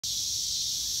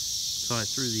So I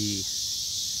threw the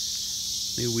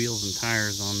new wheels and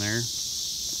tires on there.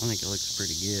 I think it looks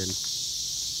pretty good.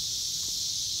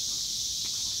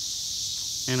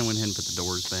 And I went ahead and put the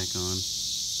doors back on.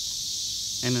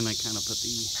 And then I kind of put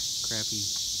the crappy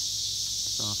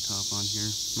soft top on here,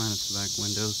 minus the back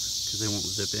windows, because they won't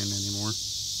zip in anymore.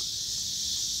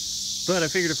 But I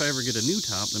figured if I ever get a new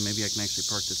top, then maybe I can actually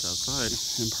park this outside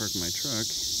and park my truck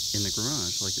in the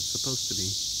garage like it's supposed to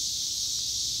be.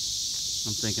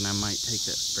 I'm thinking I might take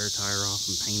that spare tire off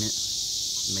and paint it.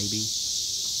 Maybe.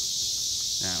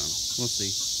 I don't know. We'll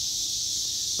see.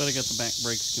 But I got the back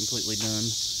brakes completely done.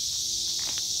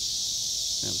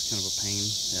 That was kind of a pain.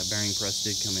 That bearing press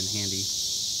did come in handy.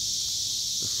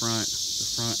 The front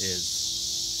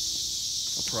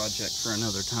is a project for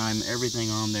another time. Everything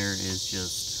on there is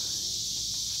just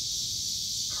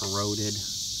corroded,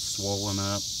 swollen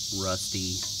up,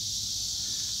 rusty.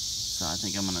 So I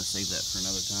think I'm gonna save that for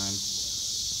another time.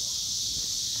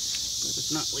 But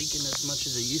it's not leaking as much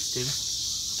as it used to,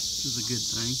 which is a good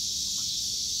thing.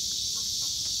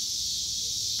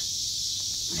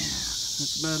 Yeah,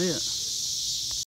 that's about it.